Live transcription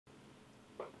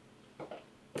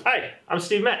Hi, I'm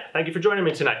Steve Met. Thank you for joining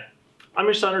me tonight. I'm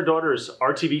your son or daughter's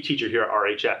RTV teacher here at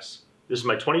RHS. This is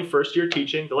my 21st year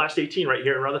teaching, the last 18 right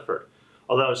here in Rutherford.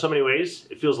 Although in so many ways,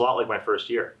 it feels a lot like my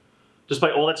first year.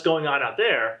 Despite all that's going on out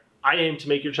there, I aim to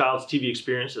make your child's TV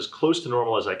experience as close to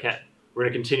normal as I can. We're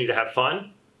going to continue to have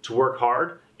fun, to work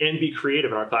hard, and be creative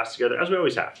in our class together, as we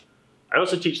always have. I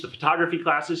also teach the photography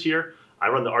classes here. I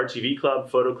run the RTV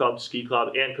club, photo club, ski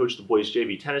club, and coach the boys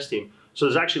JV tennis team. So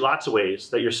there's actually lots of ways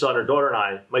that your son or daughter and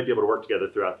I might be able to work together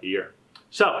throughout the year.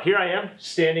 So here I am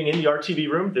standing in the RTV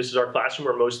room. This is our classroom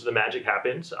where most of the magic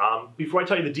happens. Before I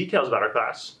tell you the details about our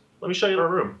class, let me show you our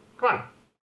room. Come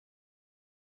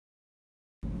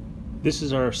on. This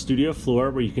is our studio floor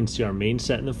where you can see our main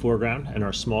set in the foreground and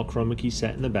our small chroma key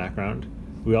set in the background.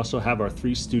 We also have our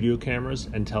 3 studio cameras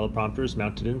and teleprompters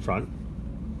mounted in front.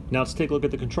 Now let's take a look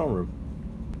at the control room.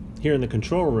 Here in the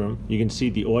control room, you can see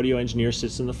the audio engineer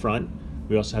sits in the front.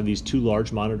 We also have these 2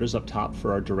 large monitors up top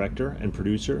for our director and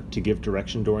producer to give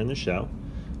direction during the show.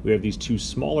 We have these 2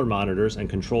 smaller monitors and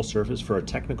control surface for our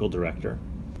technical director.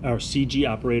 Our CG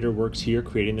operator works here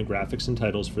creating the graphics and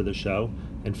titles for the show.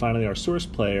 And finally, our source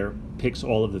player picks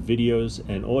all of the videos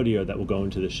and audio that will go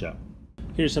into the show.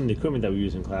 Here's some of the equipment that we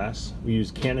use in class. We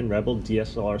use Canon Rebel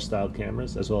DSLR styled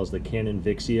cameras as well as the Canon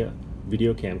Vixia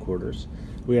video camcorders.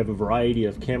 We have a variety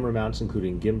of camera mounts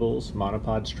including gimbals,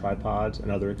 monopods, tripods,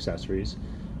 and other accessories.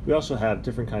 We also have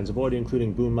different kinds of audio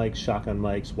including boom mics, shotgun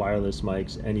mics, wireless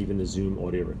mics, and even the Zoom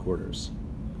audio recorders.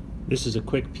 This is a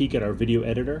quick peek at our video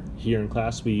editor. Here in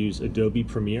class we use Adobe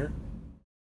Premiere.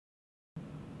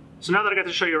 So now that I got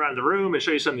to show you around the room and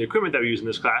show you some of the equipment that we use in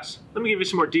this class, let me give you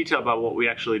some more detail about what we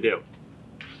actually do.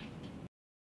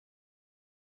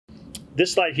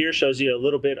 This slide here shows you a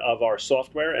little bit of our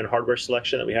software and hardware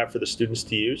selection that we have for the students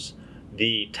to use.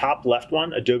 The top left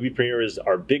one, Adobe Premiere, is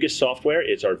our biggest software.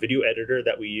 It's our video editor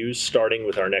that we use starting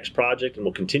with our next project and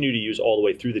we'll continue to use all the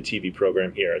way through the TV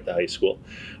program here at the high school.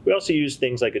 We also use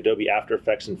things like Adobe After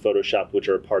Effects and Photoshop, which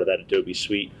are a part of that Adobe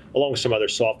suite, along with some other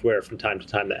software from time to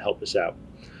time that help us out.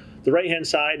 The right-hand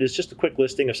side is just a quick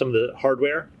listing of some of the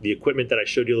hardware, the equipment that I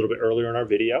showed you a little bit earlier in our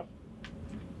video.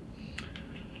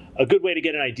 A good way to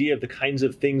get an idea of the kinds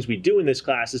of things we do in this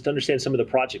class is to understand some of the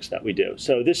projects that we do.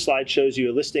 So this slide shows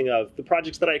you a listing of the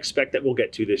projects that I expect that we'll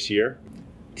get to this year.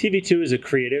 TV2 is a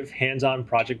creative, hands-on,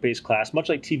 project-based class, much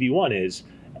like TV1 is,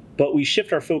 but we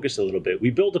shift our focus a little bit. We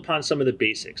build upon some of the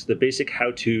basic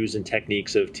how-tos and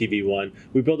techniques of TV1.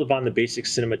 We build upon the basic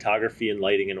cinematography and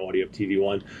lighting and audio of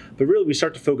TV1, but really we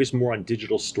start to focus more on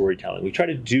digital storytelling. We try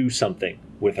to do something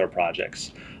with our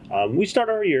projects. We start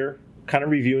our year kind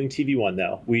of reviewing TV1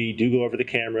 though. We do go over the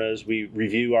cameras, we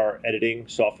review our editing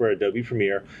software, Adobe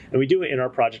Premiere, and we do it in our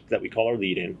project that we call our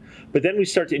lead-in. But then we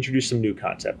start to introduce some new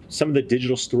concepts. Some of the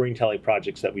digital storytelling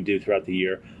projects that we do throughout the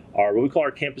year are what we call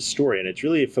our campus story, and it's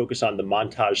really a focus on the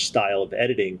montage style of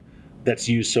editing that's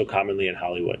used so commonly in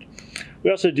Hollywood. We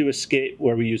also do a skit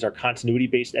where we use our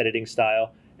continuity-based editing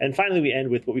style. And finally, we end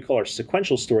with what we call our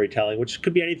sequential storytelling, which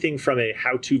could be anything from a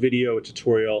how-to video, a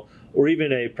tutorial, or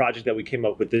even a project that we came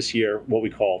up with this year, what we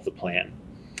call the plan.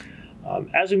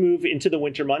 As we move into the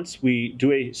winter months, we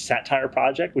do a satire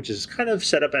project, which is kind of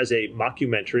set up as a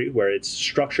mockumentary, where it's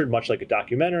structured much like a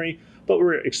documentary, but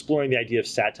we're exploring the idea of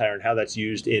satire and how that's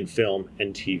used in film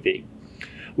and TV.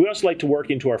 We also like to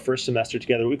work into our first semester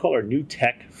together what we call our New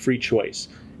Tech Free Choice.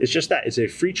 It's just that. It's a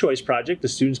free choice project. The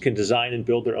students can design and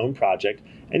build their own project.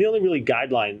 And the only really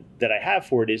guideline that I have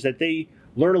for it is that they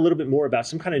learn a little bit more about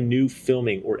some kind of new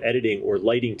filming or editing or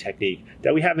lighting technique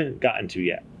that we haven't gotten to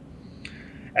yet.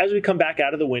 As we come back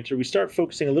out of the winter, we start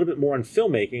focusing a little bit more on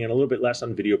filmmaking and a little bit less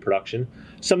on video production.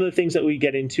 Some of the things that we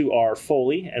get into are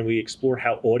Foley, and we explore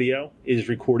how audio is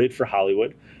recorded for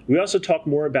Hollywood. We also talk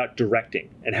more about directing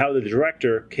and how the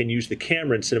director can use the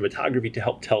camera and cinematography to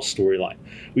help tell storyline.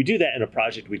 We do that in a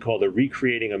project we call the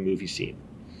Recreating a Movie Scene.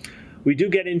 We do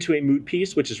get into a mood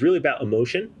piece, which is really about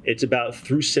emotion. It's about,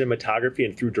 through cinematography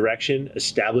and through direction,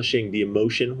 establishing the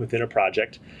emotion within a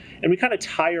project. And we kind of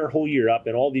tie our whole year up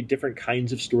in all the different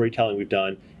kinds of storytelling we've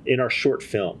done in our short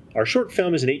film. Our short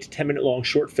film is an 8 to 10 minute long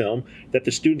short film that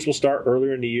the students will start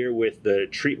earlier in the year with the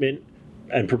treatment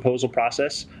and proposal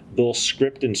process. They'll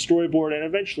script and storyboard, and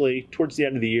eventually, towards the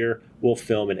end of the year, we'll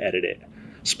film and edit it.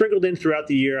 Sprinkled in throughout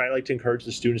the year, I like to encourage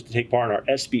the students to take part in our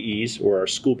SBEs, or our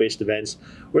school-based events,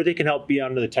 where they can help be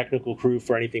on the technical crew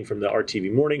for anything from the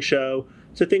RTV morning show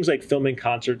to things like filming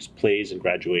concerts, plays, and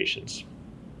graduations.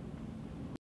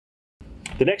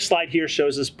 The next slide here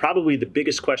shows us probably the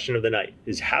biggest question of the night,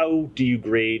 is how do you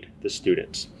grade the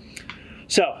students?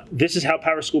 So this is how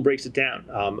PowerSchool breaks it down.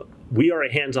 We are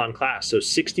a hands-on class, so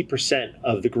 60%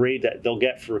 of the grade that they'll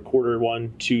get for quarter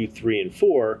 1, 2, 3, and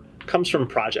 4 comes from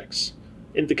projects.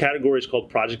 In the category is called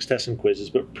projects, tests, and quizzes,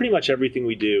 but pretty much everything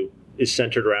we do is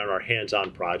centered around our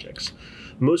hands-on projects.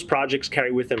 Most projects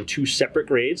carry with them 2 separate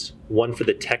grades, one for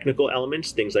the technical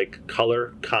elements, things like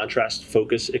color, contrast,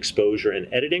 focus, exposure, and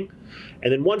editing,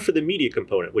 and then one for the media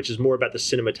component, which is more about the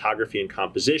cinematography and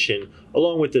composition,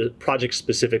 along with the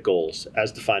project-specific goals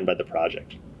as defined by the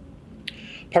project.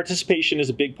 Participation is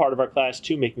a big part of our class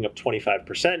too, making up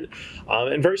 25%.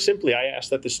 And very simply, I ask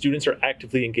that the students are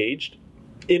actively engaged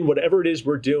in whatever it is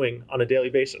we're doing on a daily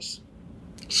basis.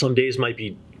 Some days might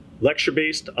be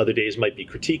lecture-based, other days might be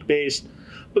critique-based,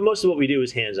 but most of what we do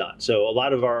is hands-on. So a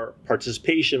lot of our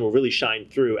participation will really shine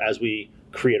through as we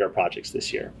create our projects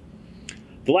this year.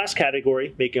 The last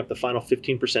category, making up the final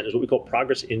 15%, is what we call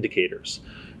progress indicators.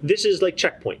 This is like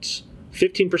checkpoints.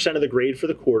 15% of the grade for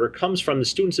the quarter comes from the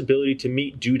student's ability to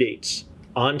meet due dates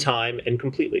on time and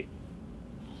completely.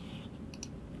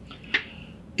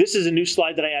 This is a new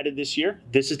slide that I added this year.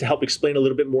 This is to help explain a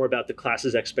little bit more about the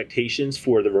class's expectations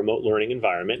for the remote learning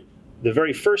environment. The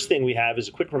very first thing we have is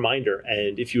a quick reminder,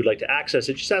 and if you'd like to access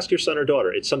it, just ask your son or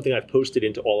daughter. It's something I've posted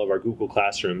into all of our Google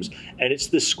Classrooms, and it's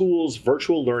the school's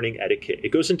virtual learning etiquette. It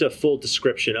goes into a full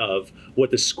description of what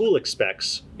the school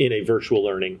expects in a virtual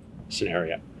learning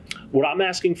scenario. What I'm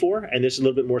asking for, and this is a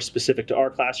little bit more specific to our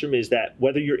classroom, is that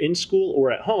whether you're in school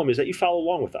or at home, is that you follow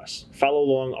along with us. Follow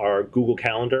along our Google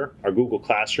Calendar, our Google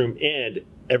Classroom, and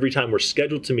every time we're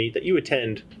scheduled to meet, that you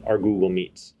attend our Google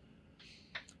Meets.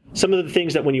 Some of the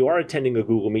things that when you are attending a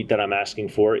Google Meet that I'm asking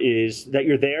for is that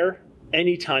you're there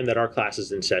anytime that our class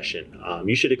is in session.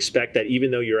 You should expect that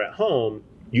even though you're at home,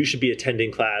 you should be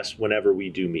attending class whenever we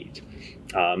do meet.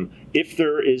 If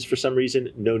there is, for some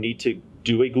reason, no need to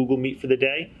do a Google Meet for the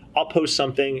day, I'll post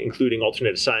something, including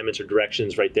alternate assignments or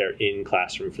directions right there in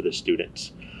Classroom for the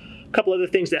students. A couple other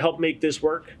things that help make this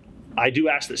work. I do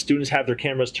ask that students have their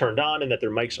cameras turned on and that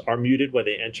their mics are muted when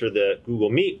they enter the Google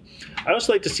Meet. I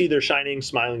also like to see their shining,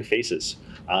 smiling faces.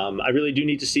 I really do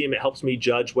need to see them. It helps me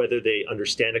judge whether they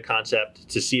understand a concept,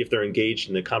 to see if they're engaged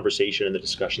in the conversation and the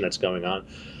discussion that's going on.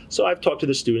 So I've talked to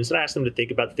the students and asked them to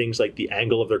think about things like the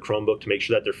angle of their Chromebook to make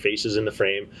sure that their face is in the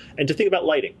frame, and to think about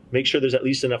lighting. Make sure there's at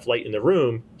least enough light in the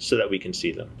room so that we can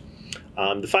see them.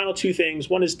 The final 2 things,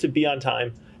 one is to be on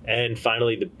time. And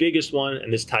finally, the biggest one,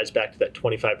 and this ties back to that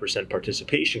 25%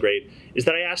 participation grade, is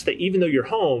that I ask that even though you're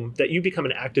home, that you become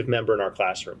an active member in our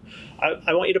classroom.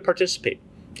 I want you to participate.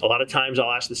 A lot of times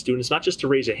I'll ask the students not just to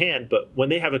raise a hand, but when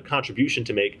they have a contribution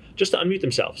to make, just to unmute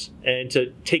themselves and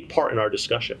to take part in our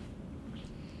discussion.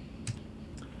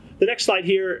 The next slide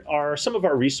here are some of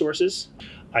our resources.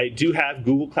 I do have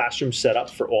Google Classroom set up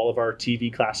for all of our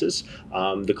TV classes.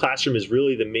 The Classroom is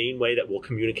really the main way that we'll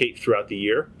communicate throughout the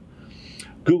year.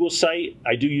 Google site,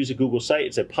 I do use a Google site.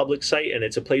 It's a public site, and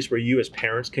it's a place where you as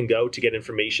parents can go to get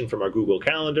information from our Google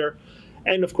Calendar.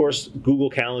 And of course,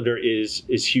 Google Calendar is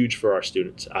huge for our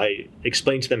students. I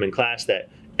explain to them in class that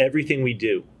everything we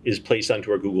do is placed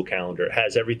onto our Google Calendar. It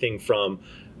has everything from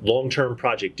long-term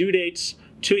project due dates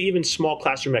to even small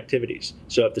classroom activities.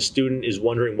 So if the student is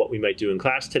wondering what we might do in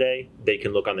class today, they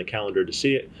can look on the calendar to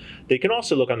see it. They can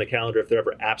also look on the calendar if they're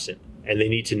ever absent and they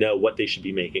need to know what they should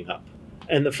be making up.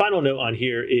 And the final note on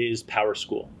here is Power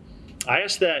School. I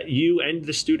ask that you and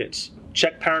the students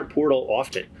check Parent Portal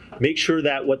often. Make sure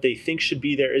that what they think should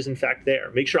be there is in fact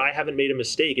there. Make sure I haven't made a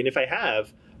mistake, and if I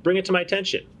have, bring it to my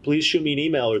attention. Please shoot me an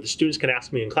email, or the students can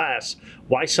ask me in class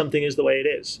why something is the way it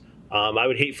is. I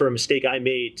would hate for a mistake I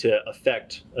made to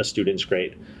affect a student's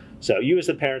grade. So you as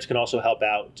the parents can also help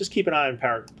out. Just keep an eye on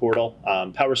Parent Portal.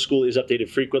 Power School is updated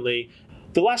frequently.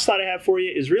 The last slide I have for you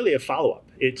is really a follow-up.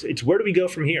 It's where do we go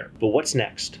from here? But what's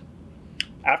next?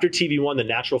 After TV1, the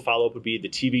natural follow-up would be the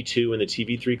TV2 and the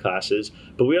TV3 classes,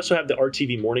 but we also have the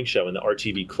RTV Morning Show and the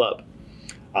RTV Club.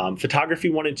 Photography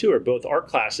 1 and 2 are both art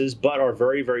classes, but are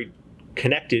very, very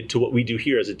connected to what we do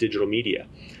here as a digital media.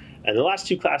 And the last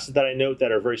 2 classes that I note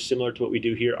that are very similar to what we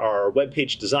do here are our web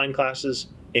page design classes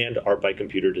and art by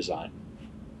computer design.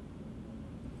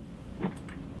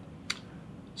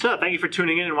 So thank you for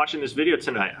tuning in and watching this video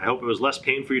tonight. I hope it was less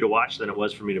pain for you to watch than it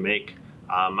was for me to make.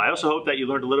 I also hope that you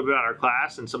learned a little bit about our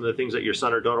class and some of the things that your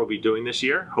son or daughter will be doing this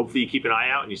year. Hopefully you keep an eye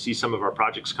out and you see some of our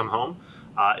projects come home.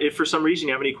 If for some reason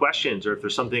you have any questions, or if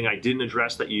there's something I didn't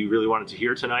address that you really wanted to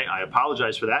hear tonight, I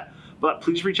apologize for that, but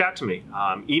please reach out to me.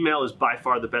 Email is by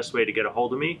far the best way to get a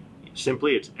hold of me.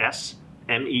 Simply, it's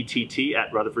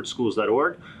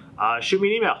smett@rutherfordschools.org. Shoot me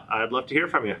an email. I'd love to hear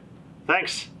from you.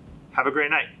 Thanks. Have a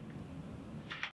great night.